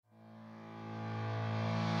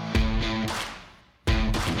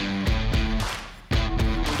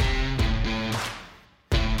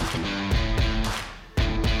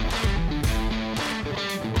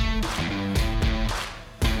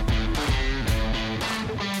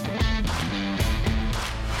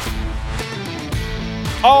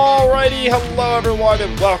Alrighty, hello everyone,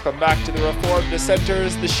 and welcome back to the Reformed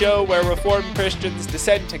Dissenters, the show where Reformed Christians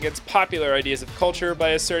dissent against popular ideas of culture by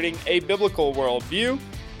asserting a biblical worldview.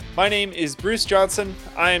 My name is Bruce Johnson.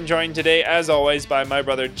 I am joined today, as always, by my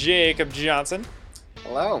brother Jacob Johnson.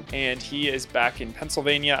 Hello. And he is back in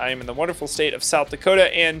Pennsylvania. I am in the wonderful state of South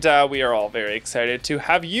Dakota, and we are all very excited to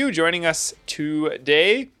have you joining us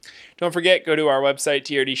today. Don't forget, go to our website,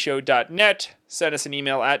 trdshow.net, send us an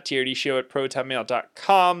email at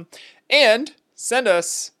trdshow@protonmail.com, and send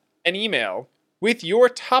us an email with your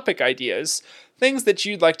topic ideas, things that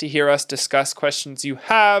you'd like to hear us discuss, questions you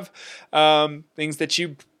have, things that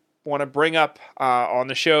you want to bring up on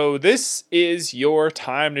the show. This is your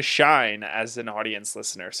time to shine as an audience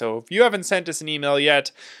listener. So if you haven't sent us an email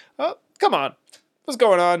yet, come on, what's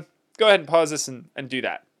going on? Go ahead and pause this and do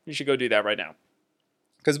that. You should go do that right now.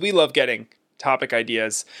 Because we love getting topic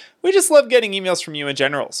ideas. We just love getting emails from you in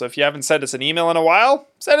general. So if you haven't sent us an email in a while,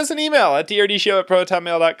 send us an email at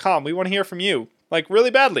trdshow@protonmail.com. We want to hear from you, like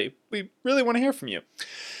really badly. We really want to hear from you.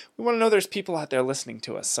 We want to know there's people out there listening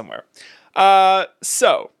to us somewhere.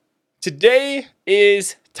 So today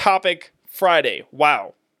is Topic Friday.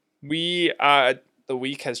 Wow. The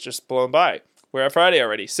week has just blown by. We're at Friday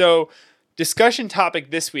already. So discussion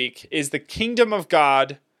topic this week is the Kingdom of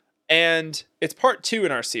God. And it's part 2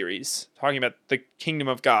 in our series, talking about the Kingdom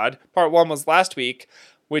of God. Part 1 was last week,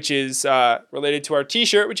 which is related to our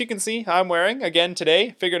t-shirt, which you can see I'm wearing again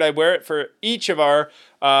today. Figured I'd wear it for each of our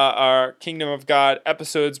Kingdom of God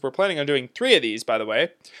episodes. We're planning on doing 3 of these, by the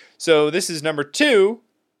way. So this is number 2.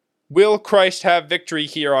 Will Christ have victory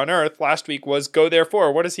here on earth? Last week was go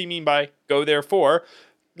therefore. What does he mean by go therefore?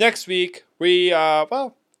 Next week,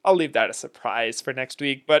 I'll leave that a surprise for next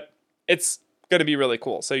week, but it's going to be really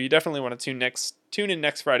cool. So you definitely want to tune in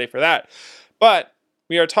next Friday for that. But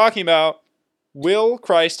we are talking about, will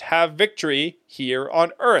Christ have victory here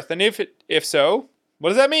on earth? And if so, what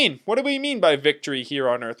does that mean? What do we mean by victory here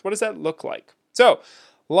on earth? What does that look like? So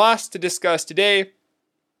lots to discuss today.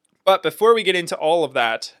 But before we get into all of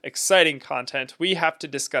that exciting content, we have to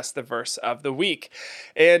discuss the verse of the week.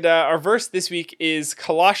 And our verse this week is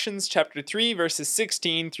Colossians chapter 3, verses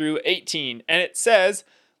 16 through 18. And it says,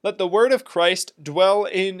 "Let the word of Christ dwell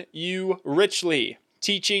in you richly,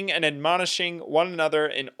 teaching and admonishing one another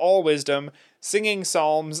in all wisdom, singing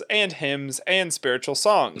psalms and hymns and spiritual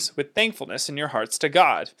songs, with thankfulness in your hearts to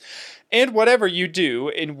God. And whatever you do,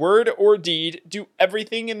 in word or deed, do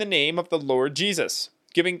everything in the name of the Lord Jesus,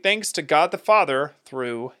 giving thanks to God the Father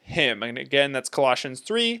through him." And again, that's Colossians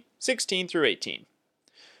 3, 16 through 18.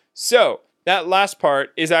 So, that last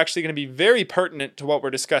part is actually going to be very pertinent to what we're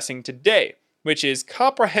discussing today, which is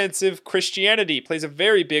comprehensive Christianity plays a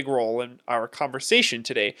very big role in our conversation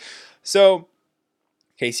today. So,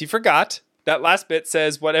 in case you forgot, that last bit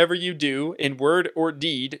says, whatever you do in word or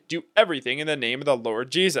deed, do everything in the name of the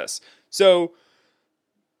Lord Jesus. So,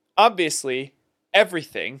 obviously,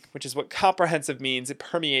 everything, which is what comprehensive means, it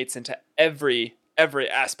permeates into every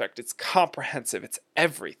aspect. It's comprehensive. It's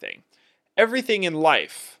everything. Everything in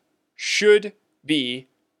life should be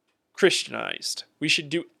Christianized. We should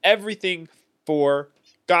do everything for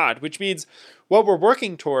God, which means what we're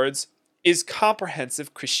working towards is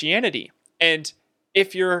comprehensive Christianity. And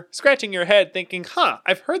if you're scratching your head thinking,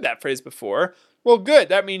 I've heard that phrase before, well, good.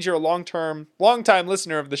 That means you're a long-time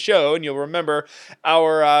listener of the show, and you'll remember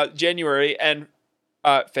our January and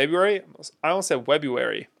February. I almost said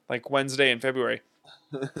Webuary, like Wednesday in February.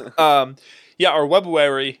 Our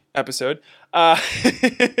Webuary episode.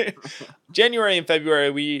 January and February,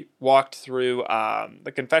 we walked through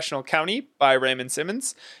The Confessional County by Raymond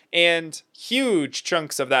Simmons, and huge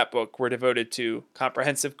chunks of that book were devoted to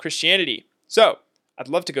comprehensive Christianity. So I'd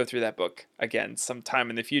love to go through that book again sometime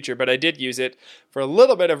in the future, but I did use it for a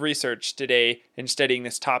little bit of research today in studying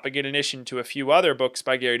this topic, in addition to a few other books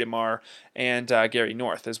by Gary DeMar and Gary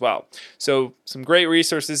North as well. So some great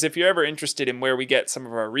resources. If you're ever interested in where we get some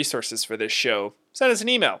of our resources for this show, send us an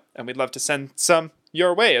email, and we'd love to send some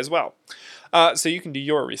your way as well, so you can do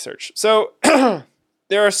your research. So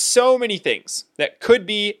there are so many things that could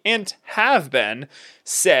be and have been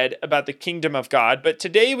said about the kingdom of God, but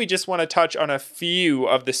today we just want to touch on a few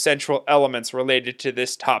of the central elements related to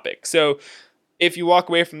this topic. So if you walk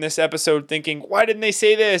away from this episode thinking, why didn't they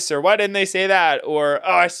say this, or why didn't they say that, or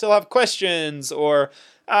I still have questions, or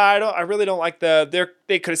I really don't like they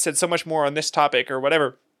could have said so much more on this topic, or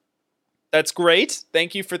whatever, that's great.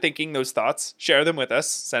 Thank you for thinking those thoughts. Share them with us.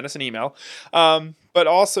 Send us an email. But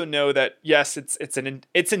also know that, yes, it's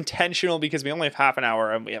intentional, because we only have half an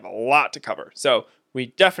hour and we have a lot to cover. So we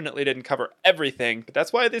definitely didn't cover everything, but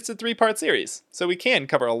that's why it's a 3-part series. So we can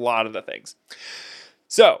cover a lot of the things.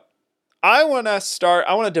 So I want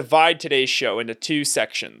to divide today's show into two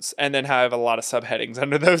sections and then have a lot of subheadings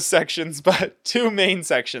under those sections, but two main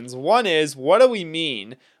sections. One is, what do we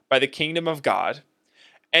mean by the kingdom of God?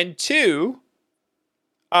 And two,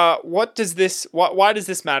 why does this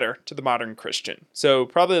matter to the modern Christian? So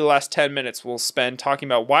probably the last 10 minutes we'll spend talking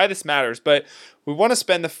about why this matters, but we want to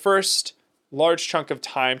spend the first large chunk of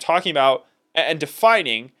time talking about and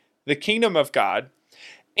defining the kingdom of God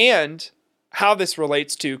and how this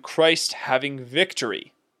relates to Christ having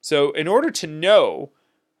victory. So in order to know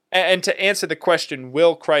and to answer the question,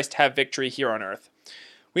 will Christ have victory here on earth?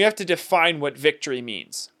 We have to define what victory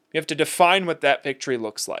means. We have to define what that victory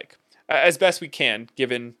looks like as best we can,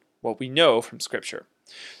 given what we know from Scripture.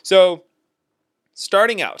 So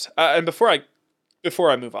starting out, and before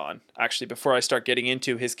I move on, actually, before I start getting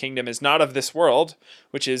into his kingdom is not of this world,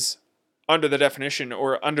 which is under the definition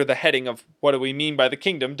or under the heading of what do we mean by the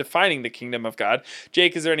kingdom, defining the kingdom of God.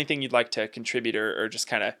 Jake, is there anything you'd like to contribute or just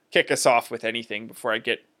kind of kick us off with anything before I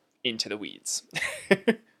get into the weeds?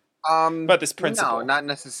 About this principle. No, not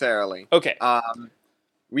necessarily. Okay.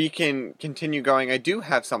 We can continue going. I do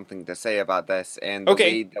have something to say about this and the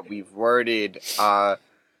way that we've worded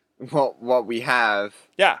what we have.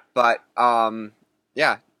 Yeah. But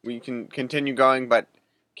yeah, we can continue going, but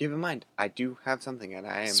keep in mind, I do have something and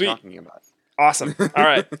I am talking about. Awesome. All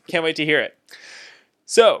right. Can't wait to hear it.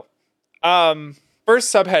 So,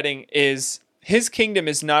 first subheading is his kingdom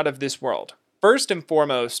is not of this world. First and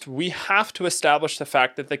foremost, we have to establish the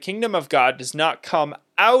fact that the kingdom of God does not come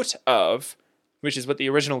out of, which is what the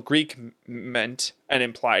original Greek meant and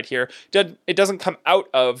implied here. It doesn't come out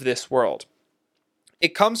of this world.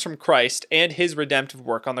 It comes from Christ and his redemptive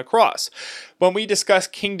work on the cross. When we discuss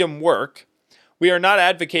kingdom work, we are not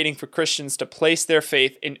advocating for Christians to place their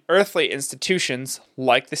faith in earthly institutions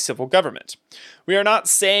like the civil government. We are not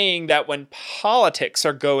saying that when politics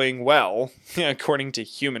are going well, according to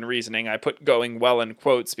human reasoning, I put going well in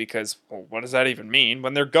quotes because, well, what does that even mean?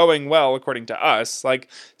 When they're going well, according to us, like,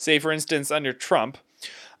 say, for instance, under Trump,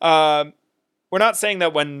 we're not saying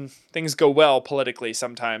that when things go well politically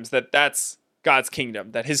sometimes, that's God's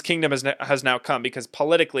kingdom, that his kingdom has now come because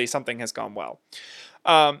politically something has gone well.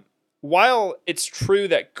 While it's true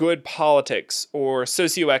that good politics or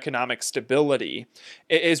socioeconomic stability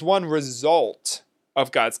is one result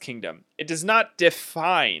of God's kingdom, it does not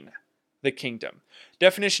define the kingdom.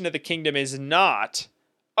 Definition of the kingdom is not,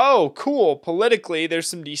 oh, cool, politically there's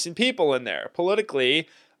some decent people in there. Politically,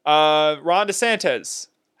 Ron DeSantis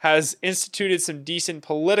has instituted some decent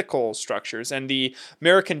political structures, and the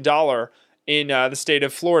American dollar in the state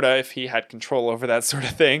of Florida, if he had control over that sort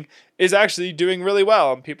of thing, is actually doing really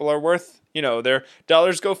well. And people are worth, their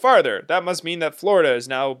dollars go farther. That must mean that Florida is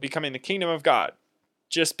now becoming the kingdom of God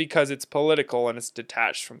just because it's political and it's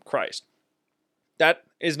detached from Christ. That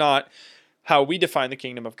is not how we define the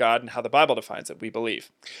kingdom of God and how the Bible defines it, we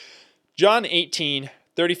believe. John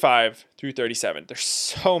 18:35 through 37. There's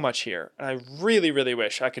so much here. And I really, really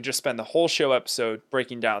wish I could just spend the whole show episode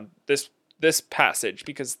breaking down this passage,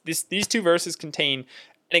 because these two verses contain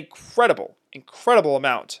an incredible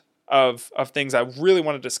amount of things I really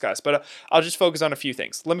want to discuss, but I'll just focus on a few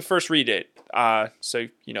things. Let me first read it so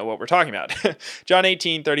you know what we're talking about. John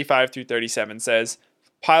 18:35 through 37 says,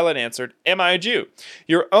 Pilate answered, "Am I a Jew?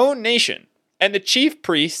 Your own nation and the chief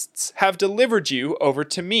priests have delivered you over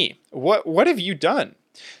to me. What have you done?"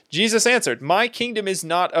 Jesus answered, "My kingdom is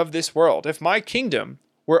not of this world. If my kingdom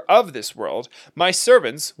were of this world, my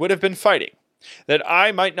servants would have been fighting, that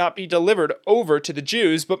I might not be delivered over to the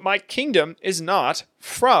Jews, but my kingdom is not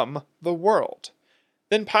from the world."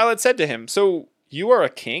 Then Pilate said to him, "So you are a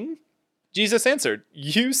king?" Jesus answered,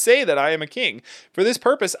 "You say that I am a king. For this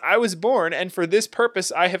purpose I was born, and for this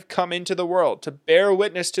purpose I have come into the world, to bear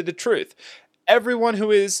witness to the truth. Everyone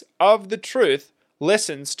who is of the truth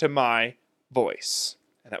listens to my voice."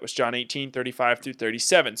 And that was John 18:35 through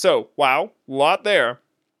 37. So, wow, a lot there.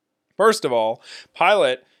 First of all,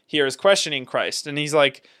 Pilate here is questioning Christ, and he's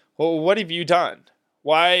like, "Well, what have you done?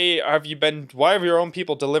 Why have your own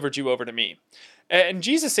people delivered you over to me?" And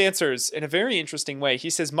Jesus answers in a very interesting way. He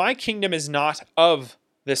says, "My kingdom is not of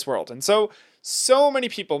this world." And so many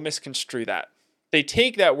people misconstrue that. They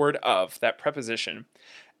take that word "of," that preposition,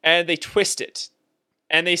 and they twist it.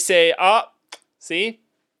 And they say, see,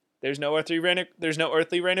 there's no earthly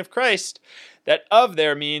reign of Christ. That "of"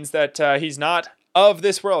 there means that he's not of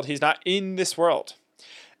this world. He's not in this world.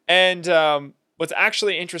 And what's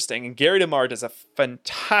actually interesting, and Gary DeMar does a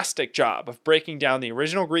fantastic job of breaking down the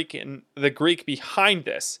original Greek and the Greek behind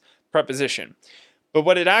this preposition. But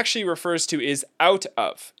what it actually refers to is "out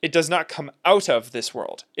of." It does not come out of this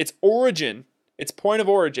world. Its origin, its point of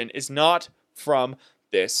origin, is not from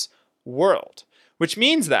this world, which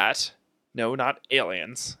means that, no, not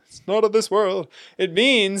aliens. It's not of this world. It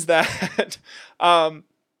means that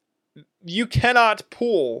you cannot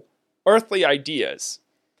pull earthly ideas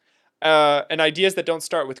and ideas that don't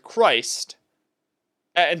start with Christ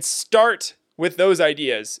and start with those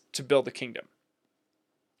ideas to build a kingdom.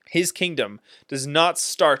 His kingdom does not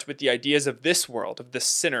start with the ideas of this world, of the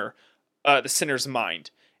sinner's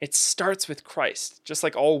mind. It starts with Christ, just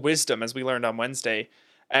like all wisdom, as we learned on Wednesday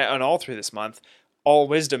and all through this month. All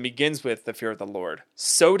wisdom begins with the fear of the Lord.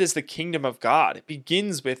 So does the kingdom of God. It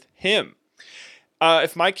begins with him.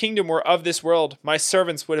 If my kingdom were of this world, my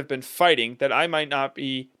servants would have been fighting that I might not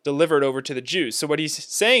be delivered over to the Jews. So what he's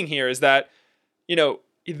saying here is that,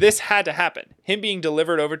 this had to happen. Him being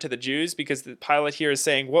delivered over to the Jews, because the Pilate here is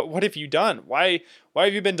saying, what have you done? Why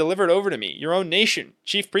have you been delivered over to me? Your own nation,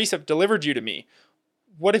 chief priests have delivered you to me.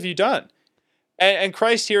 What have you done? And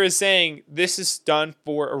Christ here is saying this is done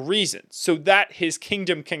for a reason, so that his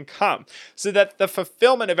kingdom can come, so that the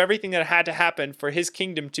fulfillment of everything that had to happen for his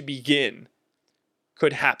kingdom to begin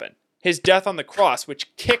could happen. His death on the cross,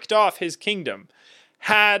 which kicked off his kingdom,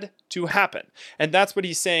 had to happen. And that's what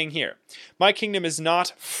he's saying here. My kingdom is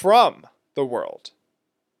not from the world,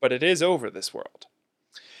 but it is over this world.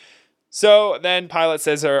 So then Pilate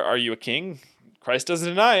says, are you a king? Christ doesn't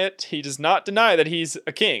deny it. He does not deny that he's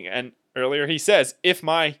a king. And earlier he says, if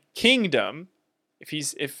my kingdom,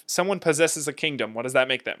 if someone possesses a kingdom, what does that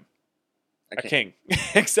make them? A king.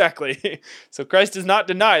 Exactly. So Christ does not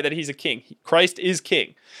deny that he's a king. Christ is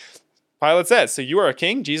king. Pilate says, so you are a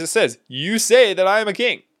king? Jesus says, you say that I am a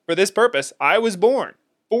king. For this purpose, I was born.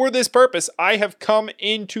 For this purpose, I have come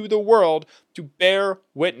into the world to bear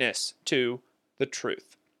witness to the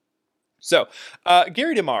truth. So,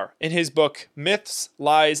 Gary DeMar, in his book, Myths,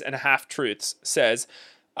 Lies, and Half-Truths, says,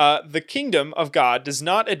 the kingdom of God does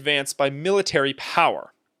not advance by military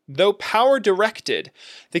power. Though power directed,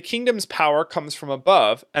 the kingdom's power comes from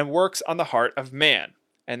above and works on the heart of man.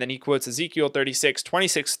 And then he quotes Ezekiel 36,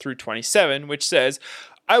 26 through 27, which says,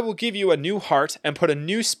 I will give you a new heart and put a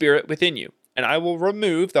new spirit within you. And I will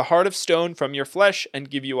remove the heart of stone from your flesh and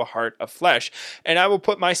give you a heart of flesh. And I will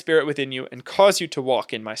put my spirit within you and cause you to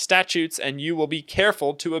walk in my statutes, and you will be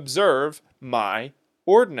careful to observe my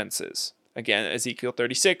ordinances. Again, Ezekiel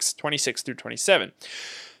 36, 26 through 27.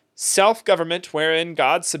 Self-government, wherein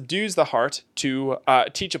God subdues the heart to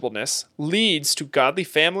teachableness, leads to godly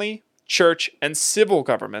family, church, and civil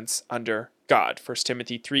governments under God. 1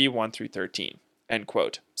 Timothy 3, 1 through 13. End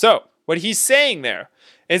quote. So, what he's saying there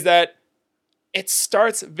is that it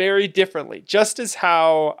starts very differently. Just as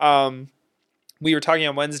how we were talking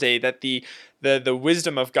on Wednesday that the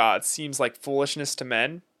wisdom of God seems like foolishness to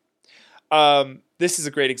men. This is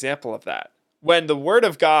a great example of that. When the word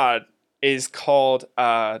of God is called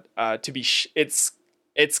it's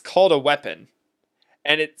called a weapon,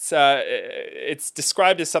 and it's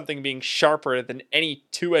described as something being sharper than any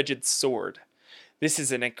two-edged sword. This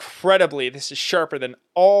is sharper than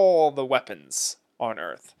all the weapons on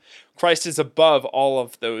earth. Christ is above all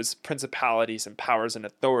of those principalities and powers and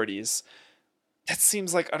authorities. That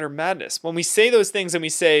seems like utter madness. When we say those things and we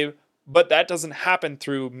say, but that doesn't happen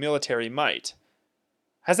through military might.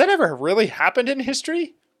 Has that ever really happened in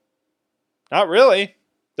history? Not really.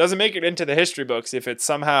 Doesn't make it into the history books if it's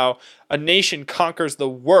somehow a nation conquers the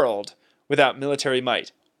world without military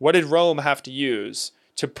might. What did Rome have to use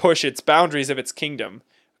to push its boundaries of its kingdom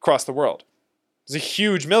across the world? It was a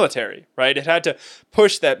huge military, right? It had to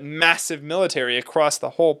push that massive military across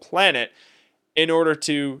the whole planet in order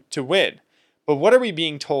to win. But what are we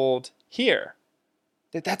being told here?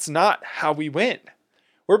 That's not how we win.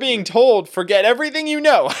 We're being told, forget everything you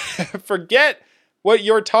know. Forget what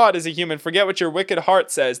you're taught as a human. Forget what your wicked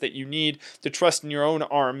heart says that you need to trust in your own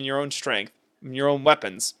arm, your own strength, your own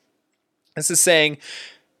weapons. This is saying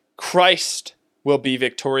Christ will be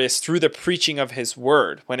victorious through the preaching of his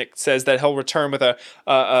word. When it says that he'll return with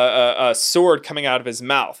a sword coming out of his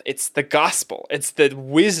mouth, it's the gospel. It's the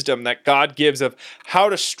wisdom that God gives of how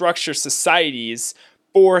to structure societies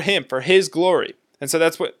for him, for his glory. And so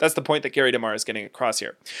that's the point that Gary DeMar is getting across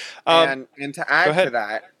here. And to add to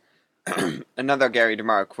that, another Gary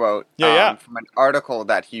DeMar quote from an article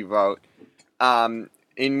that he wrote,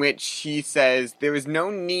 in which he says, there is no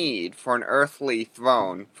need for an earthly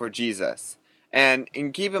throne for Jesus. And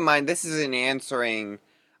keep in mind, this is in answering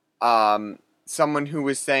someone who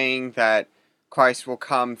was saying that Christ will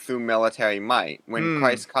come through military might. When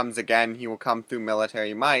Christ comes again, he will come through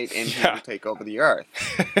military might, and he will take over the earth.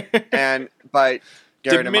 But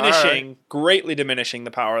Gary DeMar, greatly diminishing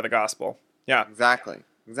the power of the gospel. Yeah, exactly.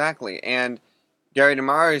 And Gary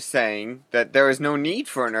DeMar is saying that there is no need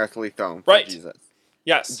for an earthly throne for right. Jesus.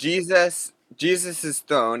 Yes. Jesus'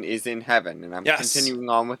 throne is in heaven, and I'm continuing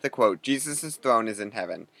on with the quote. Jesus' throne is in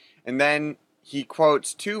heaven. And then he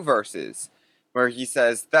quotes 2 verses where he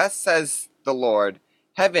says, "Thus says the Lord,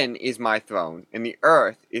 heaven is my throne, and the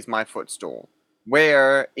earth is my footstool.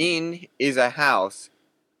 Where then is a house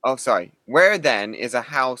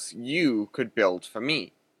you could build for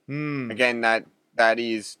me?" Again, that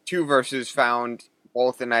is 2 verses found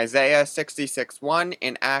both in Isaiah 66:1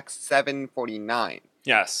 and Acts 7:49.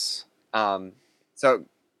 Yes. So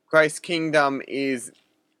Christ's kingdom is,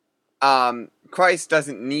 Christ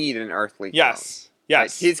doesn't need an earthly throne. Yes.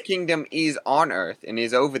 Right? His kingdom is on earth and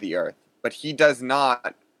is over the earth, but he does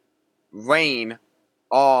not reign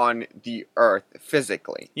on the earth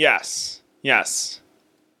physically. Yes.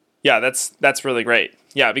 Yeah, that's really great.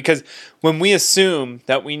 Yeah, because when we assume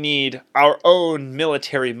that we need our own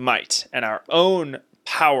military might and our own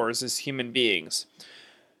powers as human beings,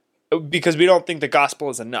 because we don't think the gospel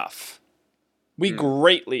is enough, we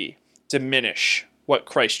greatly diminish what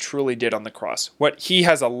Christ truly did on the cross, what he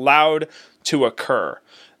has allowed to occur,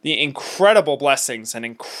 the incredible blessings and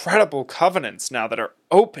incredible covenants now that are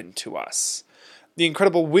open to us, the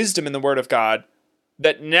incredible wisdom in the Word of God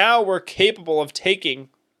that now we're capable of taking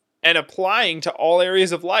and applying to all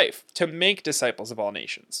areas of life to make disciples of all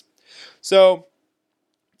nations. So,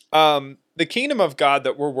 the kingdom of God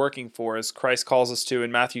that we're working for, as Christ calls us to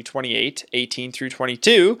in Matthew 28:18 through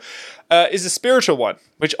 22, is a spiritual one,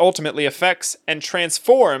 which ultimately affects and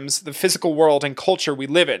transforms the physical world and culture we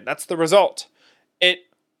live in. That's the result. It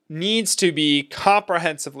needs to be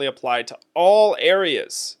comprehensively applied to all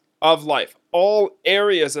areas of life, all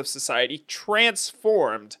areas of society,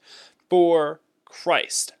 transformed for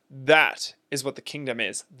Christ. That is what the kingdom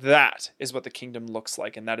is. That is what the kingdom looks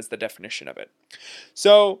like, and that is the definition of it.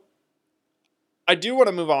 So, I do want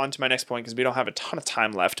to move on to my next point because we don't have a ton of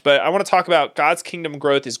time left, but I want to talk about God's kingdom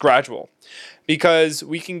growth is gradual, because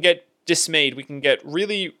we can get dismayed. We can get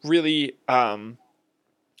really, really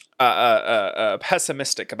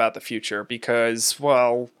pessimistic about the future because,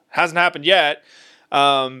 well, hasn't happened yet.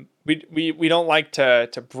 We don't like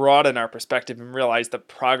to broaden our perspective and realize the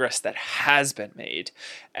progress that has been made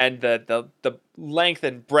and the length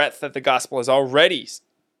and breadth that the gospel has already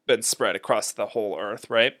been spread across the whole earth,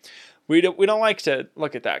 right? We don't like to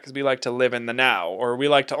look at that because we like to live in the now, or we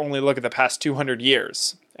like to only look at the past 200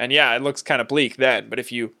 years. And yeah, it looks kind of bleak then, but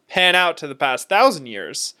if you pan out to the past 1,000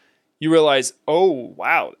 years, you realize, oh,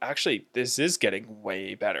 wow, actually, this is getting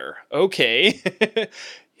way better. Okay. You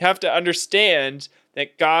have to understand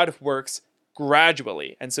that God works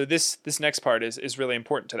gradually. And so this next part is really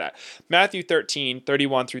important to that. Matthew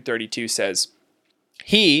 13:31 through 32 says,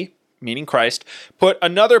 "He," meaning Christ, "put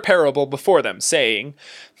another parable before them, saying,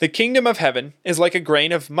 the kingdom of heaven is like a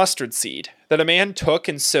grain of mustard seed that a man took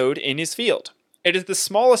and sowed in his field. It is the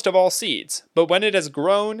smallest of all seeds, but when it has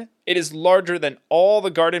grown, it is larger than all the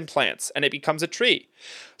garden plants, and it becomes a tree,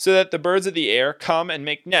 so that the birds of the air come and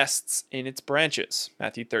make nests in its branches."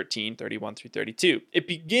 Matthew 13:31 through 32. It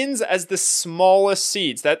begins as the smallest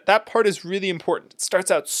seeds. That part is really important. It starts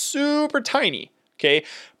out super tiny, okay?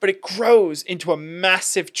 But it grows into a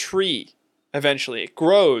massive tree eventually. It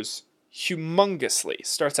grows humongously.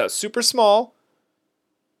 Starts out super small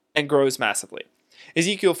and grows massively.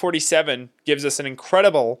 Ezekiel 47 gives us an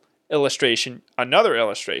incredible illustration, another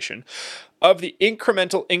illustration, of the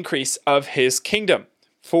incremental increase of his kingdom.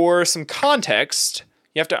 For some context,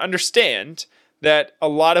 you have to understand that a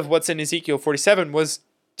lot of what's in Ezekiel 47 was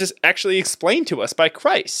just actually explained to us by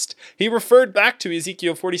Christ. He referred back to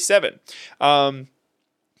Ezekiel 47. The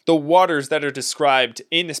waters that are described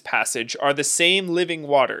in this passage are the same living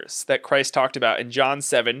waters that Christ talked about in John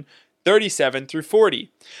 7:37 through 40.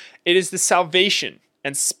 It is the salvation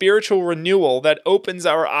and spiritual renewal that opens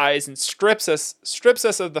our eyes and strips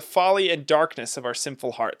us of the folly and darkness of our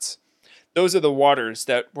sinful hearts. Those are the waters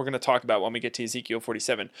that we're going to talk about when we get to Ezekiel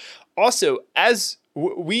 47. Also, as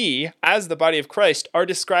we, as the body of Christ, are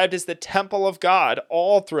described as the temple of God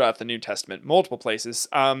all throughout the New Testament, multiple places.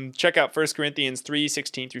 Check out 1 Corinthians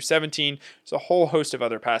 3:16 through 17. There's a whole host of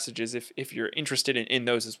other passages if you're interested in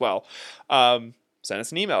those as well. Send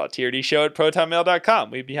us an email at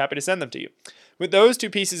trdshow@protonmail.com. We'd be happy to send them to you. With those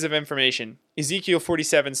two pieces of information, Ezekiel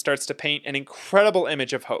 47 starts to paint an incredible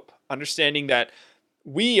image of hope, understanding that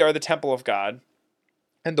we are the temple of God,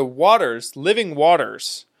 and the waters, living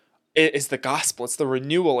waters, is the gospel. It's the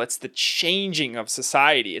renewal. It's the changing of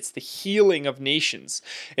society. It's the healing of nations.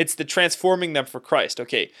 It's the transforming them for Christ.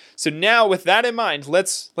 Okay, so now with that in mind,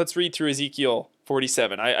 let's read through Ezekiel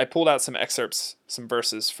 47. I pulled out some excerpts, some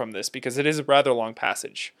verses from this because it is a rather long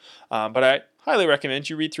passage. But highly recommend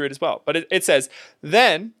you read through it as well. But it says,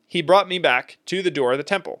 "Then he brought me back to the door of the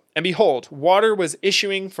temple, and behold, water was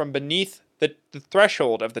issuing from beneath the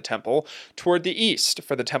threshold of the temple toward the east,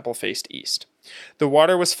 for the temple faced east. The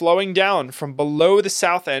water was flowing down from below the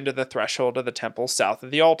south end of the threshold of the temple south of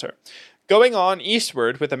the altar. Going on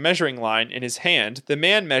eastward with a measuring line in his hand, the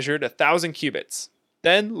man measured 1,000 cubits,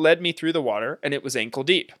 then led me through the water, and it was ankle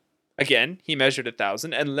deep. Again, he measured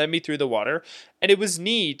 1,000 and led me through the water, and it was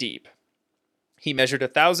knee deep. He measured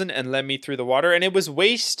 1,000 and led me through the water, and it was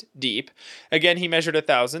waist deep. Again, he measured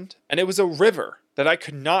 1,000, and it was a river that I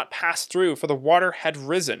could not pass through, for the water had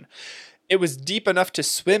risen. It was deep enough to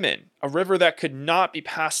swim in, a river that could not be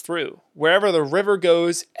passed through. Wherever the river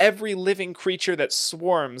goes, every living creature that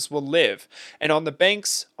swarms will live. And on the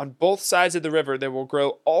banks, on both sides of the river, there will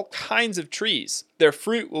grow all kinds of trees. Their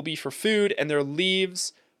fruit will be for food, and their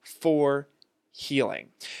leaves for healing."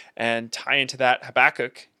 And tie into that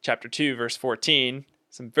Habakkuk chapter 2, verse 14.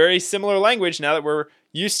 Some very similar language now that we're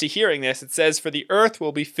used to hearing this. It says, "For the earth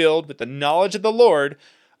will be filled with the knowledge of the Lord,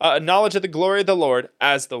 knowledge of the glory of the Lord,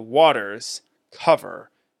 as the waters cover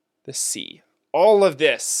the sea." All of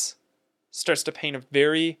this starts to paint a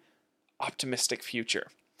very optimistic future.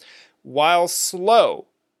 While slow,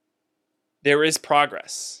 there is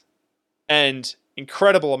progress, and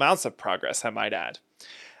incredible amounts of progress, I might add.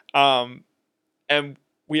 And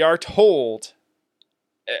we are told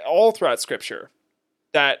all throughout Scripture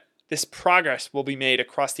that this progress will be made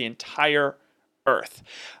across the entire earth.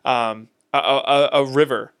 A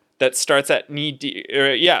river that starts at knee deep,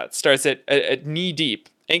 it starts at knee deep,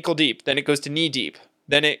 ankle deep, then it goes to knee deep,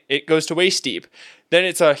 then it goes to waist deep, then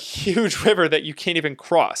it's a huge river that you can't even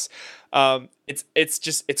cross.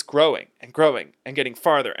 It's growing and growing and getting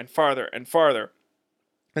farther and farther and farther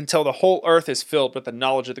until the whole earth is filled with the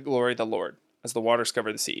knowledge of the glory of the Lord, as the waters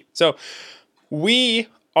cover the sea. So we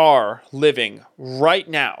are living right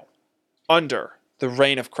now under the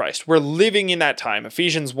reign of Christ. We're living in that time.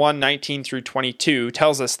 Ephesians 1:19 through 22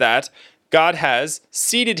 tells us that God has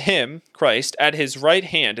seated him, Christ, at his right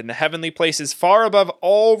hand in the heavenly places, far above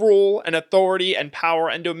all rule and authority and power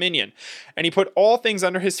and dominion. And he put all things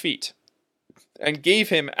under his feet and gave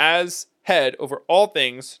him as head over all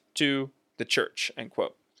things to the church, end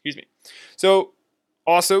quote. Excuse me. So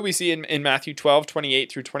also we see in Matthew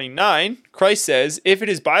 12:28 through 29, Christ says, "If it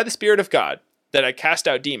is by the Spirit of God that I cast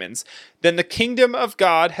out demons, then the kingdom of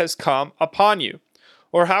God has come upon you.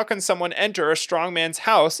 Or how can someone enter a strong man's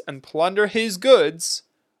house and plunder his goods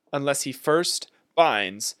unless he first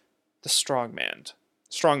binds the strong man?"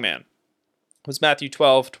 Strong man. It was Matthew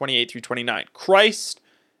 12:28 through 29. Christ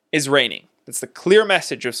is reigning. That's the clear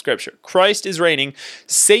message of Scripture. Christ is reigning.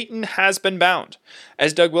 Satan has been bound.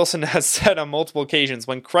 As Doug Wilson has said on multiple occasions,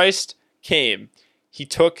 when Christ came, he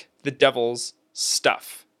took the devil's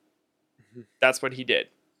stuff. That's what he did.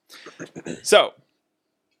 So,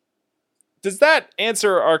 does that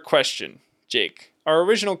answer our question, Jake? Our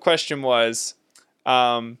original question was,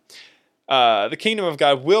 the kingdom of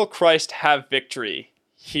God, will Christ have victory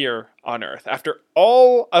here on earth? After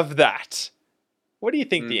all of that, what do you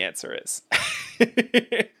think the answer is?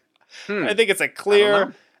 I think it's a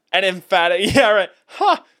clear and emphatic. Yeah, right.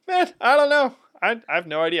 Man, I don't know. I have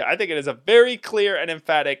no idea. I think it is a very clear and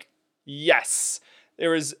emphatic yes.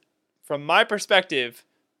 There is, from my perspective,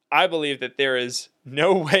 I believe that there is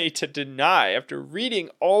no way to deny, after reading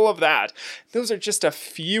all of that, those are just a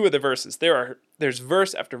few of the verses. There's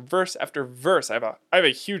verse after verse after verse. I have a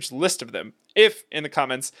huge list of them. If in the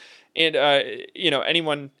comments, and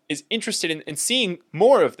anyone is interested in seeing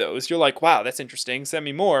more of those, you're like, wow, that's interesting, send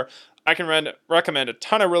me more. I can recommend a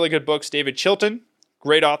ton of really good books. David Chilton,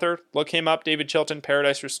 great author. Look him up, David Chilton.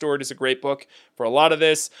 Paradise Restored is a great book for a lot of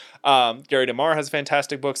this. Gary DeMar has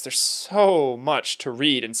fantastic books. There's so much to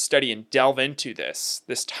read and study and delve into this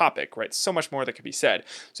topic, right? So much more that could be said.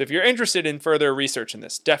 So if you're interested in further research in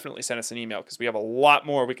this, definitely send us an email, because we have a lot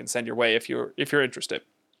more we can send your way if you're interested.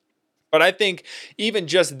 But I think even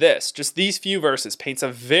just these few verses paints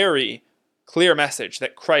a very clear message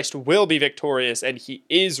that Christ will be victorious and he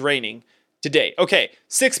is reigning today. Okay,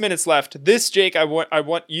 6 minutes left. This, Jake, I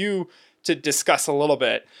want you to discuss a little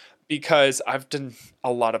bit, because I've done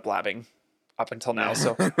a lot of blabbing up until now.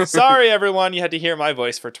 So sorry, everyone, you had to hear my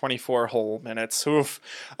voice for 24 whole minutes. Oof.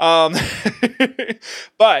 But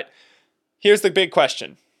here's the big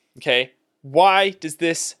question. Okay, why does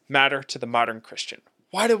this matter to the modern Christian?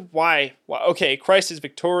 Why? Okay, Christ is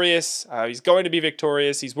victorious. He's going to be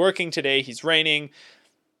victorious. He's working today. He's reigning.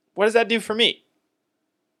 What does that do for me?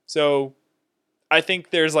 So I think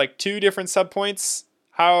there's like two different subpoints.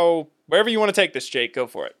 Wherever you want to take this, Jake, go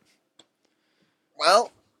for it.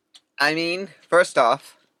 Well, I mean, first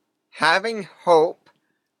off, having hope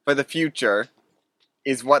for the future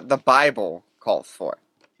is what the Bible calls for.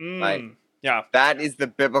 Right? Yeah. That is the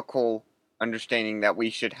biblical understanding that we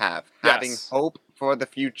should have. Yes. Having hope for the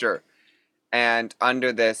future. And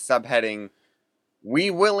under this subheading, we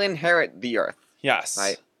will inherit the earth. Yes.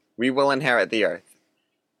 Right? We will inherit the earth.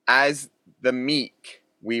 As the meek,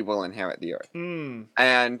 we will inherit the earth.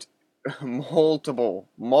 And multiple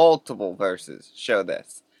verses show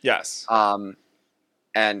this. Yes.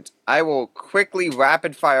 And I will quickly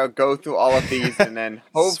rapid fire go through all of these, and then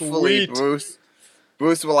hopefully Bruce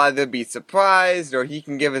will either be surprised or he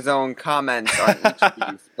can give his own comments on each of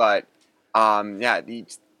these. But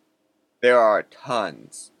there are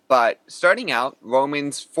tons. But starting out,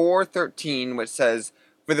 Romans 4:13, which says,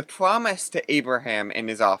 "For the promise to Abraham and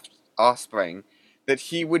his offspring that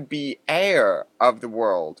he would be heir of the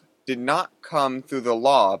world did not come through the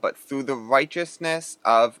law, but through the righteousness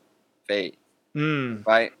of faith."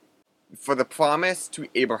 Right? For the promise to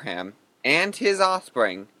Abraham and his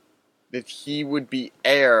offspring that he would be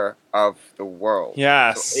heir of the world.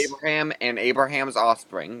 Yes. So Abraham and Abraham's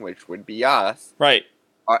offspring, which would be us, right,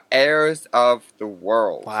 are heirs of the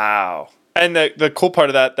world. Wow. And the cool part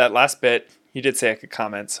of that last bit, you did say I could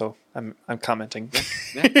comment, so I'm commenting.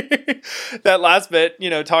 Yeah. That last bit,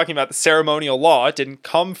 talking about the ceremonial law, it didn't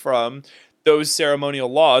come from those ceremonial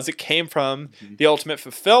laws. It came from the ultimate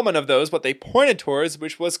fulfillment of those, what they pointed towards,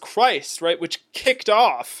 which was Christ, right? Which kicked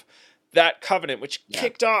off that covenant, which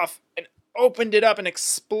kicked off and opened it up and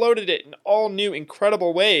exploded it in all new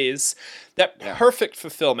incredible ways. That perfect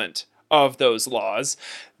fulfillment of those laws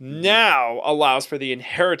now allows for the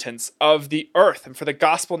inheritance of the earth and for the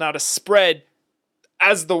gospel now to spread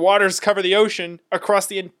as the waters cover the ocean across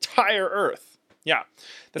the entire earth. Yeah,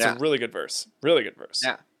 that's a really good verse. Really good verse.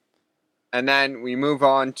 Yeah. And then we move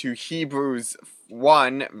on to Hebrews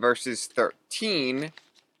 1, verses 13,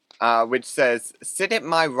 which says, "Sit at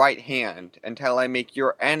my right hand until I make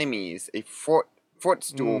your enemies a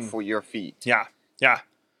footstool for your feet." Yeah, yeah.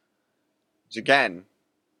 Which again,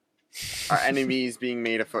 our enemies being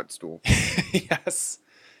made a footstool. Yes.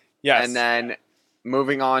 Yes. And then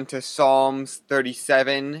moving on to Psalms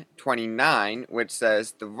 37:29, which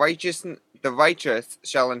says, The righteous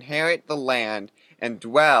shall inherit the land and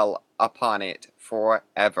dwell upon it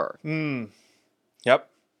forever. Yep.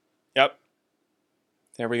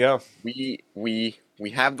 There we go. We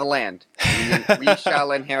have the land. We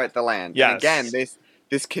shall inherit the land. Yes. And again,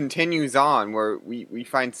 this continues on where we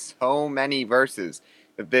find so many verses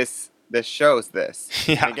that this shows this.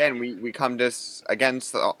 Yeah. And again, we come to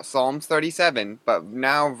Psalms 37, but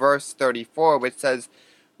now verse 34, which says,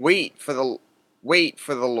 Wait for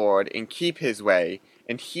the Lord and keep his way,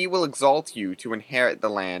 and he will exalt you to inherit the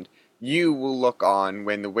land. You will look on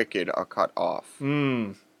when the wicked are cut off.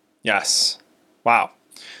 Yes. Wow.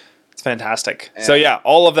 It's fantastic. So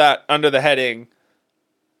all of that under the heading,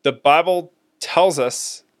 the Bible tells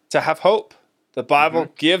us to have hope. The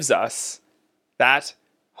Bible gives us that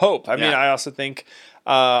hope. I mean, I also think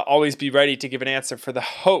always be ready to give an answer for the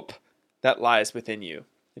hope that lies within you.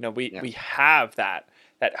 We have that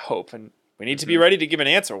hope, and we need to be ready to give an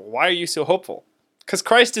answer. Why are you so hopeful? Because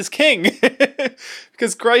Christ is king.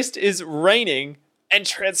 Because Christ is reigning and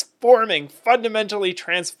fundamentally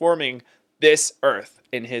transforming this earth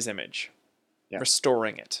in his image.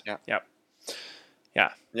 Restoring it. Yeah.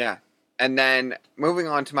 And then moving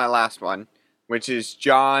on to my last one, which is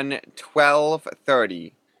John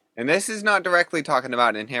 12:30. And this is not directly talking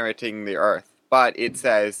about inheriting the earth, but it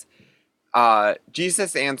says,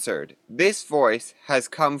 Jesus answered, "This voice has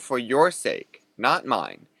come for your sake, not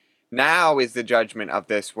mine. Now is the judgment of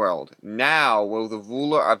this world. Now will the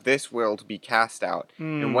ruler of this world be cast out.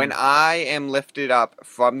 And when I am lifted up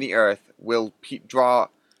from the earth, when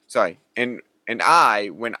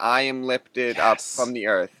I am lifted up from the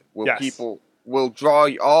earth, will draw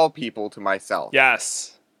all people to myself."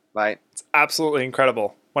 Yes. Right? It's absolutely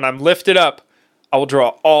incredible. When I'm lifted up, I will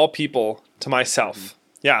draw all people to myself.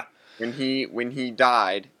 Yeah. When he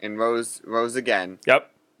died and rose again.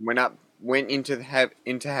 Went into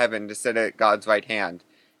heaven to sit at God's right hand.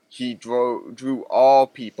 He drew all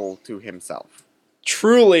people to himself.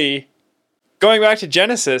 Truly, going back to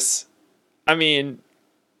Genesis, I mean,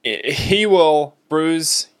 he will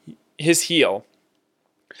bruise his heel,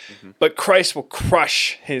 but Christ will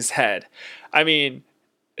crush his head. I mean,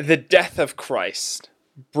 the death of Christ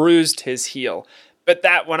bruised his heel, but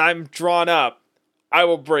that when I'm drawn up, I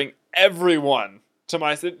will bring everyone to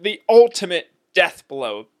myself. The ultimate death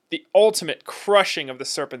blow, the ultimate crushing of the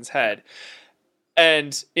serpent's head,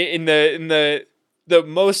 and in the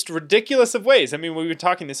most ridiculous of ways. I mean, we've been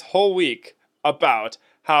talking this whole week about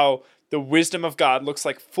how the wisdom of God looks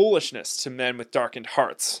like foolishness to men with darkened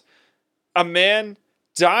hearts. A man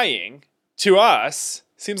dying to us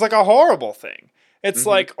seems like a horrible thing. It's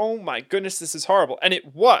like, oh my goodness, this is horrible. And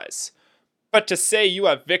it was. But to say you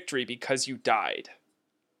have victory because you died.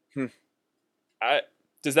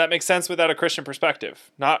 Does that make sense without a Christian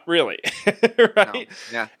perspective? Not really. Right? No.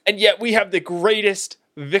 Yeah. And yet we have the greatest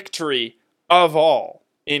victory of all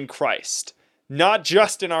in Christ. Not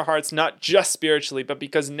just in our hearts, not just spiritually, but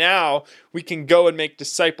because now we can go and make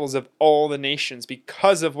disciples of all the nations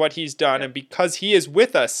because of what he's done and because he is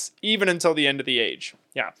with us even until the end of the age.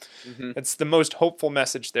 Yeah. It's the most hopeful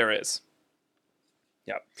message there is.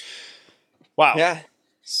 Yeah. Wow. Yeah.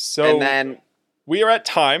 So and then we are at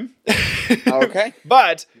time. Okay.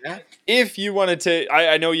 But if you wanted to,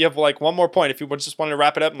 I know you have like one more point. If you just wanted to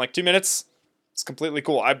wrap it up in like 2 minutes, it's completely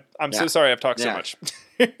cool. I'm so sorry I've talked so much.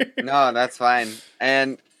 No, that's fine.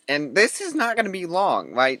 And this is not going to be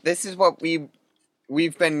long, right? This is what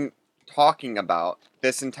we've been talking about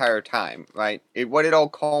this entire time, right? What it all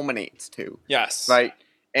culminates to. Yes. Right?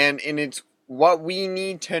 And it's what we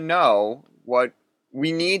need to know, what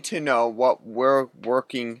we're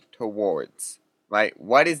working towards, right?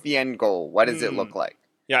 What is the end goal? What does it look like?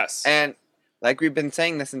 Yes. And like we've been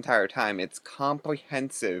saying this entire time, it's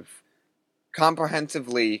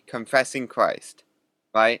comprehensively confessing Christ,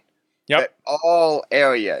 right? Yep. That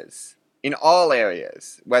in all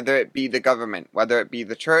areas, whether it be the government, whether it be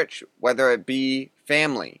the church, whether it be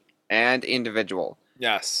family and individual.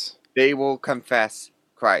 Yes. They will confess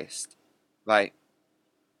Christ, right?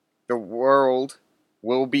 The world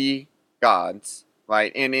will be God's,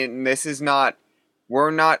 right? And this is not,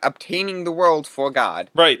 we're not obtaining the world for God.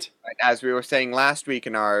 Right. As we were saying last week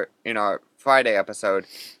in our Friday episode,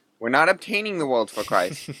 we're not obtaining the world for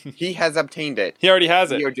Christ. He has obtained it. He already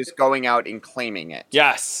has it. We are just going out and claiming it.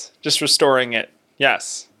 Yes. Just restoring it.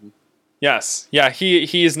 Yes. Yes. Yeah,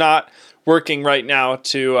 he is not working right now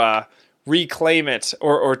to reclaim it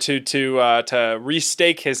or to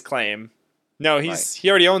restake his claim. No, he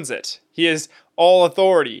already owns it. He has all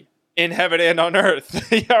authority in heaven and on earth.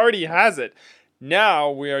 He already has it. Now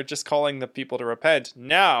we are just calling the people to repent.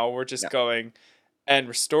 Now we're just going and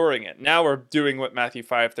restoring it. Now we're doing what Matthew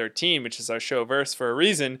 5:13, which is our show verse for a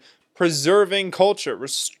reason, preserving culture,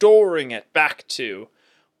 restoring it back to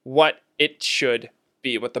what it should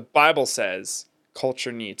be, what the Bible says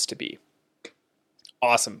culture needs to be.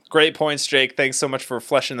 Awesome. Great points, Jake. Thanks so much for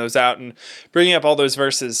fleshing those out and bringing up all those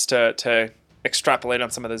verses to extrapolate on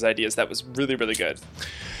some of those ideas. That was really, really good.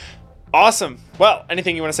 Awesome. Well,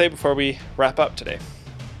 anything you want to say before we wrap up today?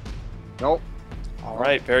 Nope. All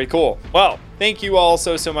right, very cool. Well, thank you all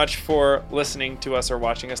so much for listening to us or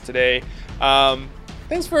watching us today.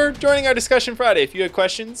 Thanks for joining our discussion Friday. If you had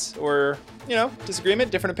questions or,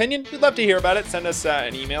 disagreement, different opinion, we'd love to hear about it. Send us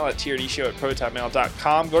an email at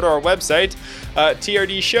trdshow@protonmail.com. Go to our website,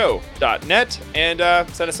 trdshow.net, and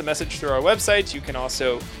send us a message through our website. You can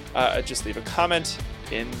also just leave a comment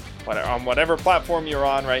on whatever platform you're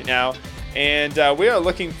on right now. And we are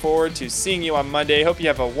looking forward to seeing you on Monday. Hope you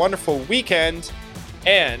have a wonderful weekend.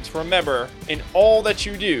 And remember, in all that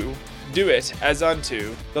you do, do it as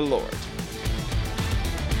unto the Lord.